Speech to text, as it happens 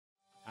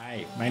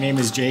My name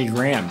is Jay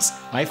Grams.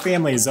 My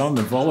family has owned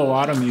the Volo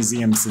Auto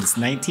Museum since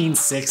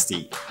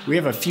 1960. We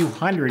have a few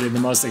hundred of the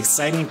most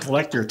exciting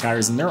collector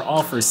cars, and they're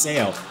all for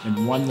sale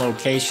in one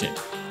location.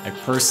 I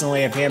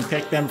personally have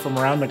handpicked them from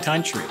around the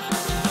country.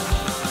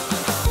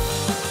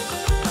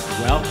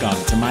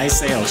 Welcome to my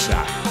sales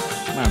shop.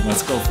 Come on,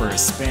 let's go for a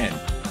spin.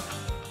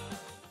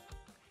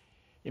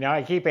 You know,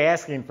 I keep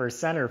asking for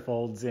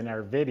centerfolds in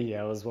our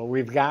videos. Well,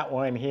 we've got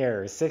one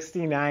here,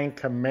 69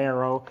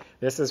 Camaro.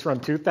 This is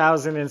from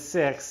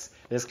 2006.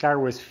 This car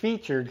was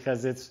featured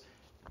because it's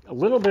a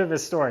little bit of a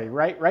story.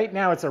 Right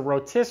now, it's a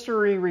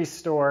rotisserie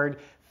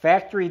restored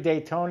factory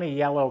Daytona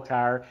yellow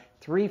car,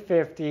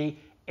 350,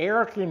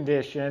 air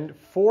conditioned,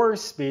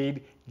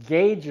 4-speed,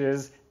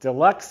 gauges,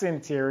 deluxe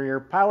interior,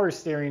 power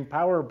steering,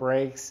 power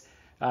brakes.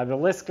 The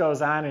list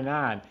goes on and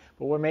on.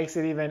 But what makes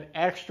it even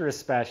extra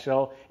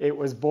special, it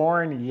was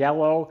born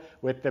yellow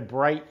with the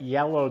bright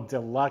yellow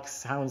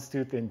deluxe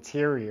houndstooth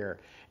interior.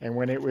 And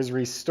when it was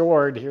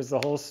restored, here's the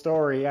whole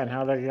story on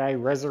how the guy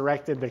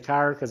resurrected the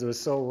car because it was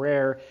so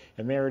rare.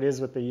 And there it is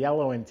with the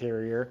yellow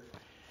interior.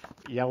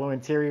 Yellow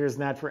interior is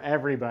not for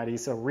everybody.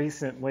 So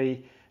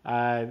recently,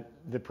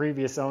 the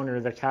previous owner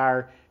of the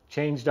car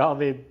changed all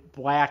the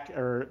black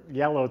or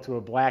yellow to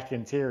a black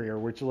interior,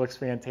 which looks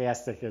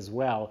fantastic as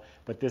well.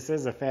 But this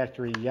is a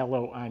factory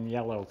yellow on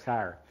yellow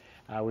car.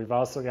 We've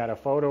also got a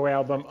photo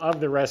album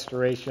of the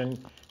restoration,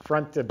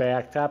 front to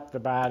back, top to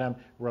bottom,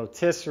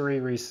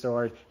 rotisserie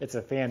restored. It's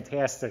a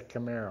fantastic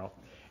Camaro.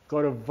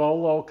 Go to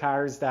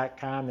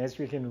volocars.com. That's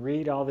where you can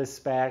read all the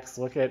specs,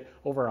 look at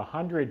over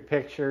 100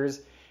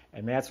 pictures,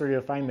 and that's where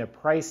you'll find the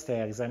price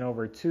tags on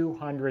over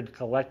 200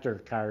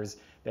 collector cars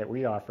that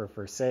we offer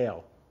for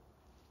sale.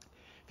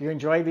 If you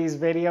enjoy these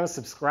videos,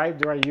 subscribe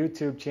to our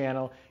YouTube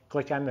channel,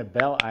 click on the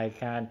bell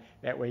icon.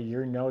 That way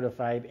you're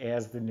notified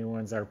as the new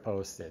ones are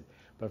posted.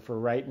 But for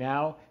right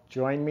now,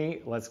 join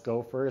me. Let's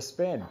go for a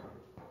spin.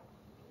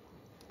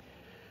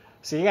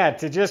 So yeah,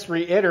 to just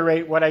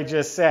reiterate what I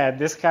just said,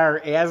 this car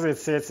as it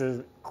sits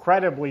is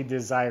incredibly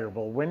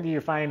desirable. When do you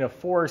find a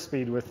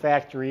 4-speed with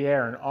factory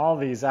air and all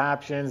these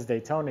options?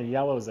 Daytona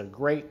yellow is a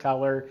great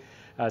color,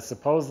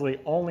 supposedly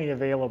only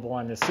available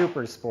on the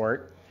Super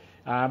Sport.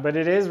 But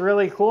it is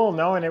really cool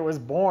knowing it was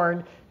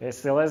born, it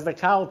still has the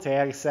cowl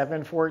tag,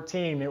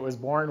 714. It was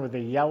born with a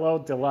yellow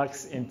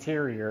deluxe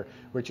interior,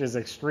 which is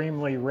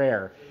extremely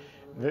rare.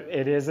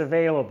 It is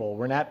available.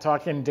 We're not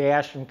talking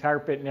dash and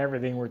carpet and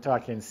everything. We're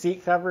talking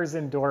seat covers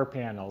and door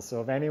panels.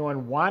 So if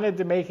anyone wanted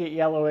to make it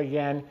yellow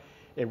again,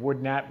 it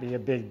would not be a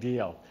big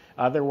deal.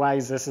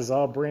 Otherwise, this is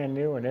all brand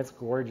new and it's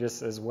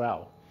gorgeous as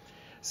well.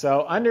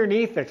 So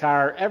underneath the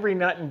car, every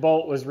nut and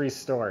bolt was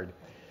restored.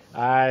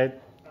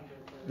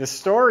 The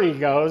story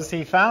goes,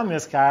 he found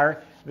this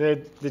car.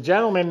 The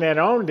gentleman that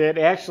owned it,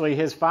 actually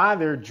his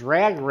father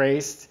drag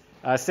raced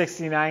a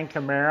 69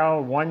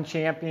 Camaro, won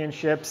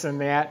championships and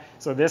that.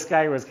 So this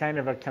guy was kind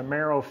of a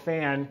Camaro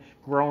fan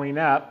growing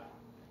up.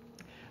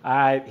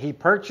 He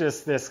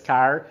purchased this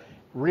car,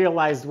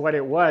 realized what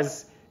it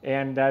was,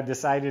 and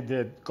decided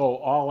to go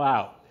all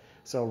out.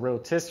 So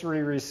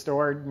rotisserie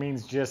restored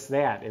means just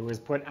that. It was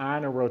put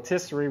on a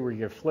rotisserie where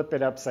you flip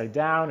it upside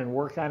down and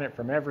work on it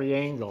from every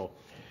angle.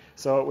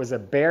 So it was a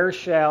bare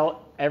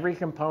shell. Every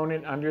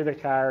component under the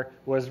car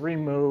was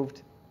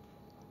removed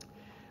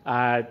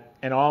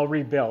and all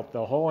rebuilt.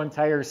 The whole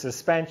entire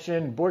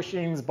suspension,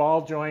 bushings,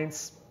 ball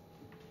joints,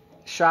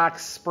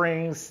 shocks,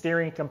 springs,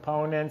 steering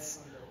components,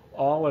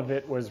 all of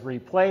it was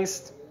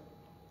replaced.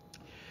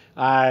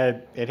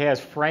 It has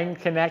frame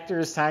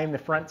connectors tying the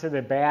front to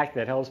the back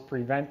that helps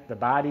prevent the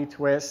body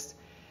twist.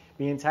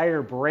 The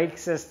entire brake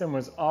system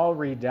was all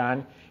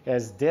redone. It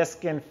has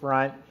disc in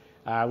front.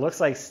 Looks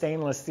like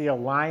stainless steel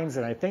lines,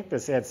 and I think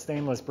this had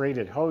stainless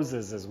braided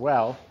hoses as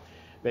well.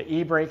 The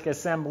e-brake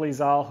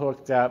assembly's all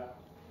hooked up.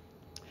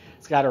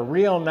 It's got a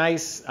real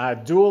nice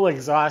dual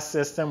exhaust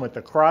system with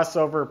the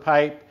crossover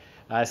pipe,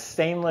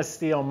 stainless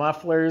steel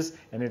mufflers,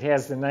 and it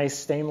has the nice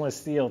stainless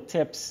steel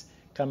tips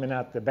coming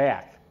out the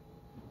back.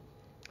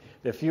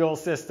 The fuel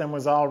system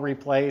was all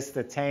replaced,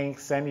 the tank,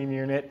 sending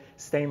unit,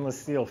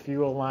 stainless steel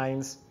fuel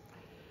lines.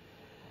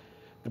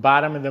 The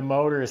bottom of the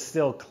motor is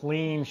still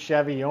clean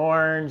Chevy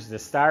orange. The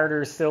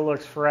starter still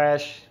looks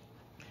fresh.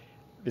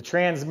 The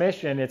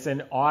transmission, it's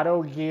an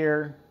auto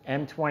gear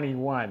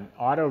M21.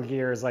 Auto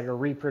gear is like a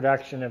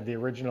reproduction of the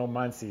original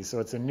Muncie. So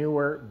it's a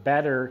newer,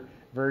 better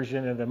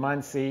version of the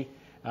Muncie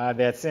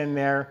that's in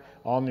there.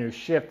 All new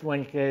shift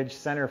linkage,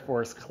 center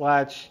force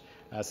clutch,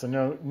 so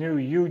no new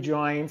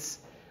U-joints.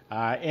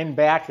 In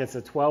back, it's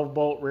a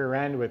 12-bolt rear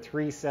end with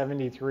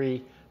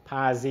 373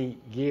 posi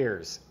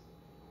gears.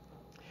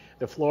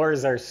 The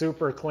floors are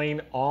super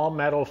clean, all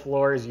metal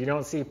floors. You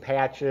don't see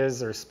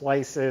patches or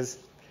splices.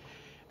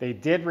 They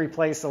did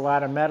replace a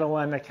lot of metal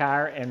on the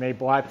car, and they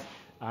bought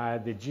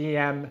the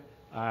GM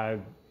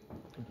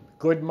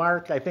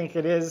Goodmark, I think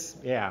it is.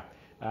 Yeah,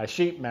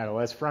 sheet metal.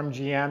 That's from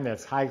GM.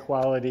 That's high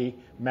quality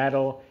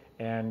metal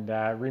and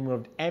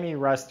removed any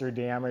rust or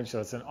damage. So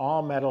it's an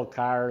all metal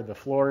car. The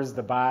floors,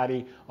 the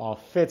body, all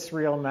fits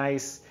real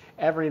nice.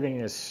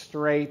 Everything is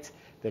straight.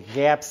 The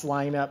gaps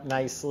line up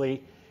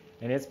nicely,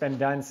 and it's been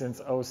done since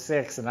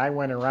 '06. And I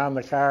went around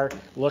the car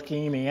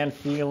looking and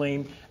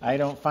feeling. I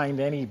don't find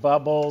any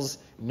bubbles,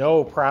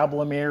 no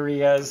problem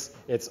areas.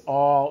 It's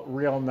all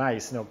real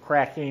nice. No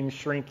cracking,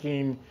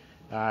 shrinking,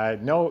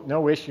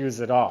 no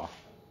issues at all.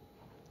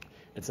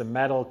 It's a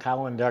metal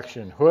cowl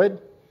induction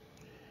hood.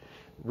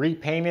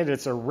 Repainted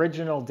its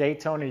original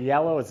Daytona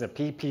yellow. It's a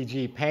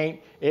PPG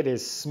paint. It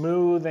is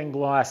smooth and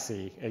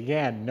glossy.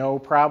 Again, no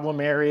problem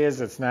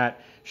areas. It's not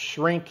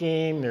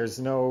shrinking. There's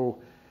no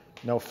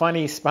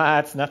funny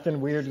spots,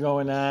 nothing weird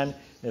going on.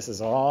 This is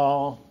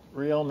all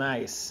real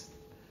nice.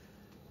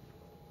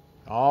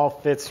 All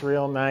fits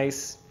real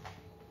nice.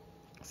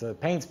 So the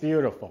paint's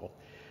beautiful.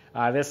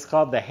 This is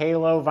called the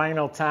Halo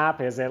vinyl top.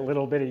 It has that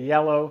little bit of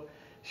yellow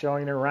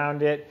showing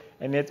around it,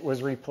 and it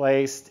was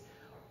replaced.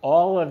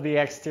 All of the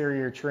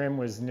exterior trim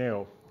was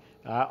new.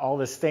 All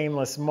the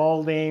stainless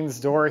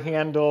moldings, door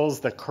handles,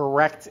 the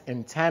correct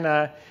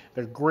antenna,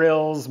 the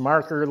grills,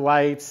 marker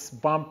lights,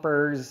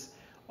 bumpers,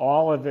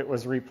 all of it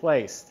was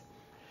replaced.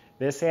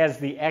 This has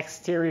the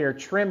exterior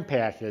trim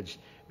package.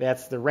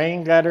 That's the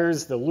rain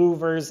gutters, the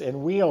louvers,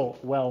 and wheel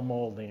well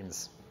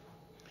moldings.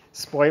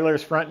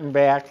 Spoilers front and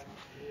back.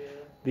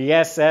 The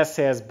SS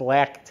has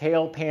black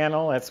tail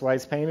panel. That's why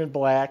it's painted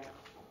black.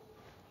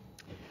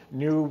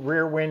 New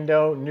rear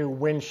window, new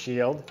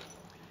windshield.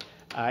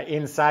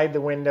 Inside the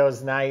window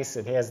is nice.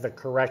 It has the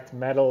correct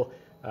metal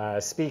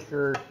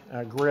speaker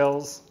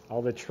grills.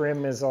 All the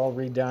trim is all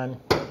redone.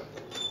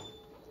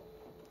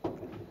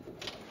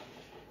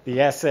 The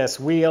SS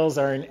wheels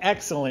are in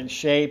excellent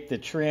shape. The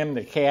trim,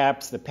 the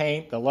caps, the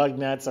paint, the lug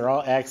nuts are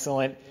all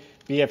excellent.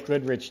 BF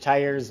Goodrich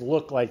tires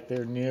look like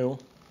they're new.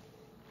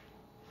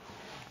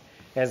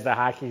 Has the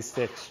hockey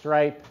stick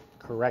stripe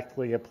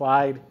correctly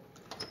applied.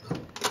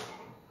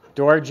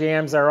 Door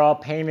jambs are all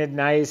painted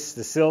nice.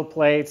 The sill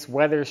plates,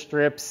 weather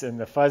strips, and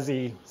the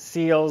fuzzy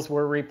seals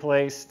were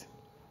replaced.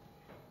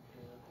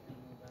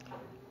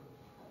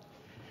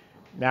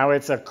 Now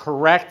it's a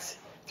correct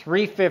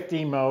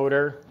 350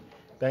 motor,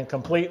 been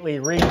completely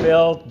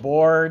rebuilt,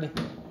 bored.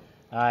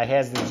 It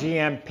has the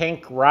GM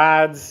pink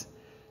rods.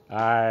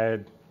 I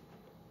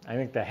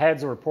think the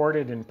heads were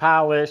ported and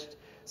polished,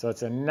 so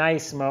it's a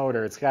nice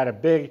motor. It's got a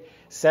big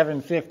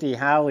 750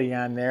 Holly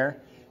on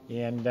there.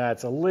 And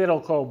it's a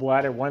little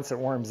cold-blooded. Once it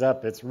warms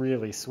up, it's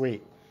really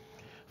sweet.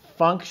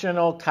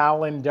 Functional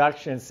cowl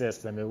induction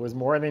system. It was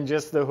more than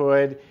just the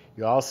hood.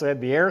 You also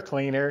had the air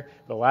cleaner,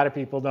 but a lot of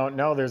people don't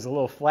know there's a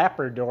little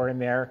flapper door in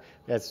there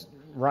that's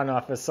run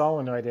off a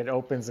solenoid. It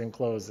opens and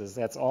closes.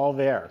 That's all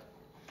there.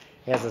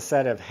 It has a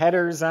set of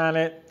headers on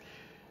it.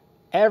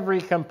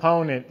 Every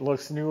component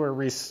looks new or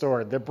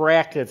restored. The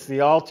brackets,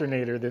 the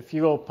alternator, the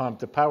fuel pump,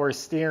 the power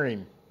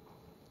steering.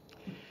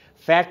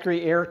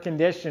 Factory air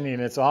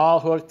conditioning, it's all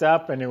hooked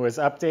up, and it was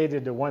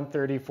updated to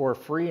 134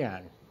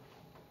 Freon.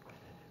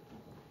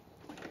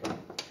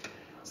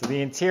 So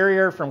the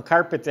interior from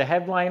carpet to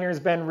headliner has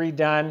been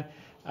redone.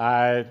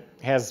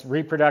 Has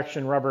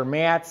reproduction rubber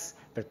mats.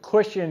 The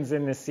cushions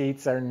in the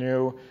seats are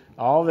new.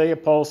 All the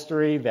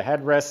upholstery, the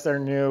headrests are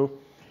new.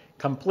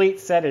 Complete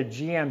set of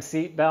GM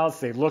seat belts.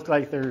 They look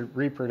like they're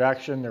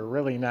reproduction. They're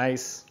really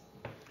nice.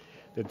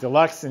 The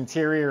deluxe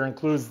interior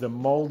includes the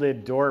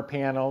molded door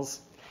panels.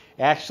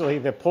 Actually,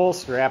 the pull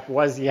strap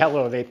was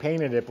yellow. They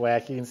painted it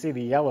black. You can see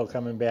the yellow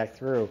coming back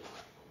through.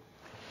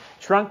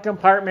 Trunk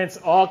compartments,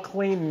 all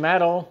clean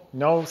metal.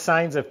 No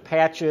signs of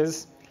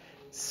patches.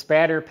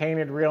 Spatter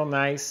painted real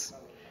nice.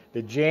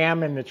 The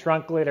jamb and the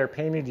trunk lid are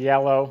painted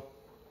yellow.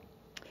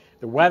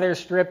 The weather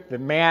strip, the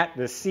mat,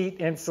 the seat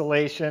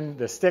insulation,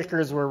 the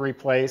stickers were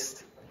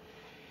replaced.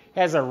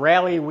 Has a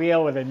rally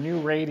wheel with a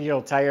new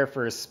radial tire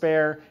for a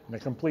spare, and the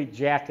complete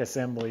jack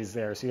assemblies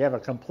there. So you have a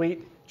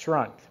complete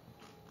trunk.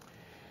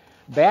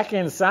 Back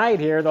inside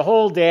here, the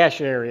whole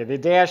dash area, the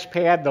dash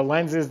pad, the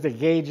lenses, the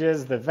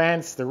gauges, the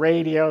vents, the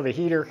radio, the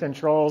heater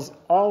controls,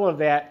 all of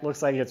that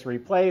looks like it's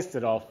replaced.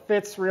 It all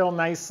fits real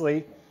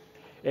nicely.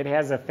 It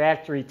has a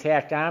factory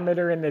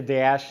tachometer in the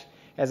dash,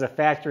 has a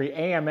factory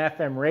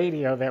AM/FM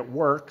radio that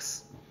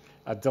works,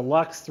 a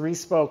deluxe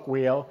 3-spoke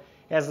wheel,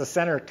 has the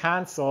center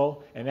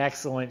console in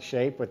excellent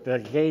shape with the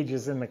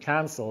gauges in the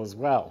console as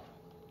well.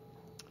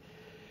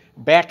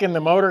 Back in the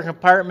motor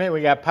compartment,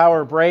 we got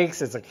power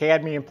brakes. It's a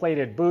cadmium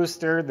plated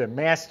booster. The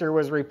master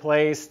was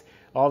replaced,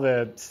 all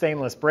the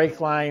stainless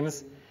brake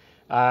lines.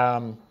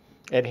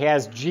 It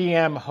has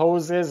GM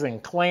hoses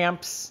and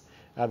clamps,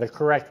 the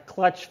correct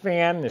clutch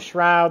fan, the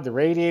shroud, the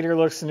radiator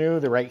looks new,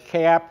 the right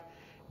cap,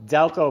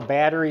 Delco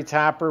battery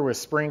topper with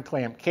spring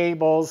clamp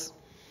cables.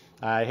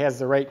 It has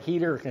the right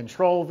heater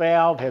control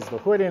valve, has the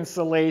hood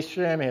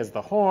insulation, has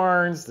the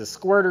horns, the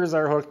squirters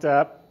are hooked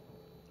up.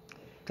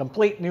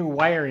 Complete new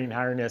wiring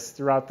harness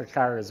throughout the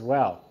car as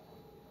well.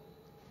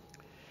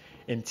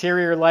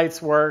 Interior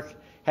lights work,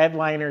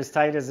 headliners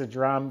tight as a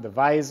drum, the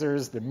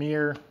visors, the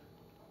mirror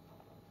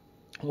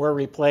were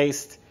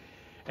replaced.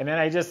 And then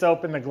I just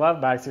opened the glove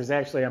box. There's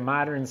actually a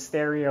modern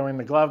stereo in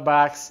the glove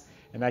box,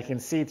 and I can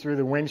see through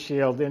the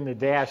windshield in the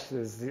dash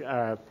as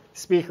the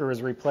speaker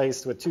was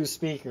replaced with 2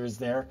 speakers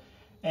there.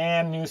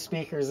 And new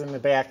speakers in the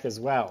back as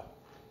well.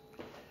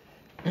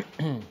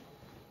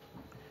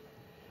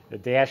 The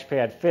dash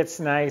pad fits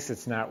nice,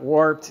 it's not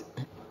warped.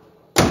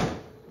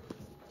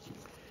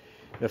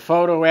 The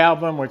photo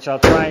album, which I'll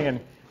try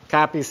and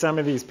copy some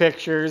of these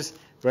pictures,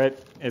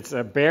 but it's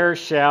a bare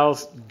shell,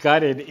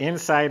 gutted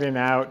inside and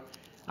out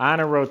on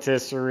a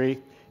rotisserie.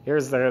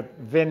 Here's the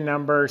VIN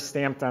number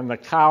stamped on the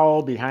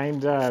cowl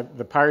behind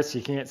the parts.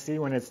 You can't see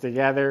when it's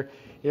together.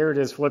 Here it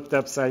is flipped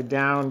upside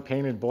down,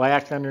 painted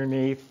black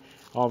underneath.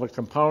 All the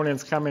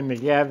components coming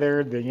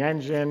together, the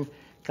engine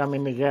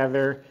coming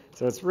together.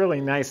 So it's really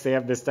nice to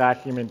have this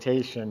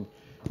documentation.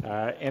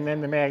 And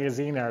then the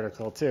magazine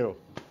article too.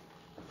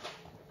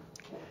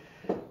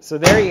 So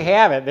there you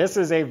have it. This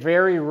is a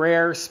very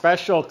rare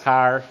special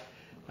car.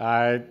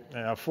 A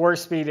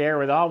 4-speed air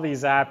with all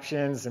these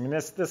options. I mean,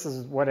 this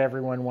is what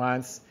everyone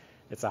wants.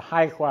 It's a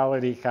high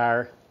quality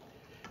car.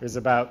 There's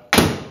about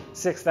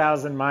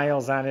 6,000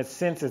 miles on it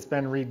since it's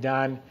been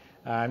redone.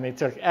 And they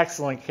took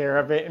excellent care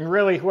of it. And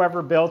really,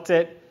 whoever built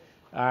it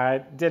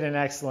did an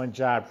excellent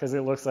job because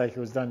it looks like it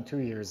was done 2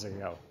 years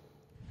ago.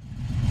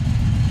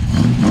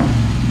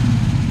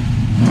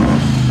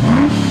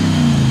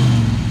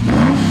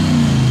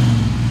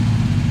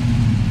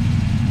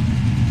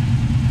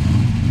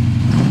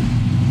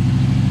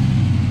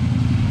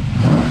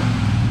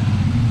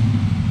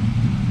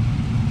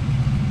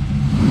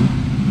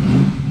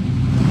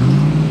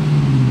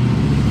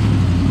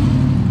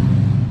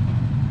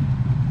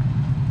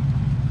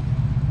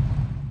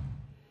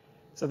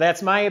 So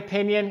that's my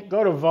opinion.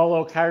 Go to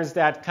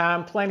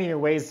volocars.com. Plenty of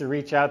ways to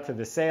reach out to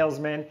the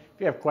salesman. If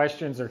you have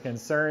questions or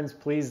concerns,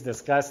 please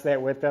discuss that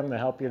with them. They'll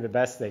help you the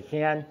best they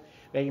can.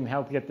 They can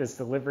help get this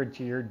delivered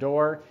to your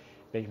door.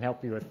 They can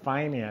help you with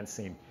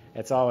financing.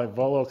 That's all at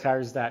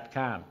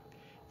volocars.com.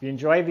 If you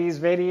enjoy these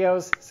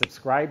videos,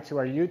 subscribe to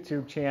our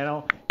YouTube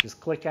channel.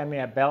 Just click on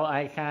that bell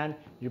icon.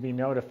 You'll be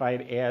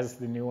notified as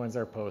the new ones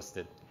are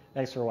posted.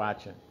 Thanks for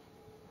watching.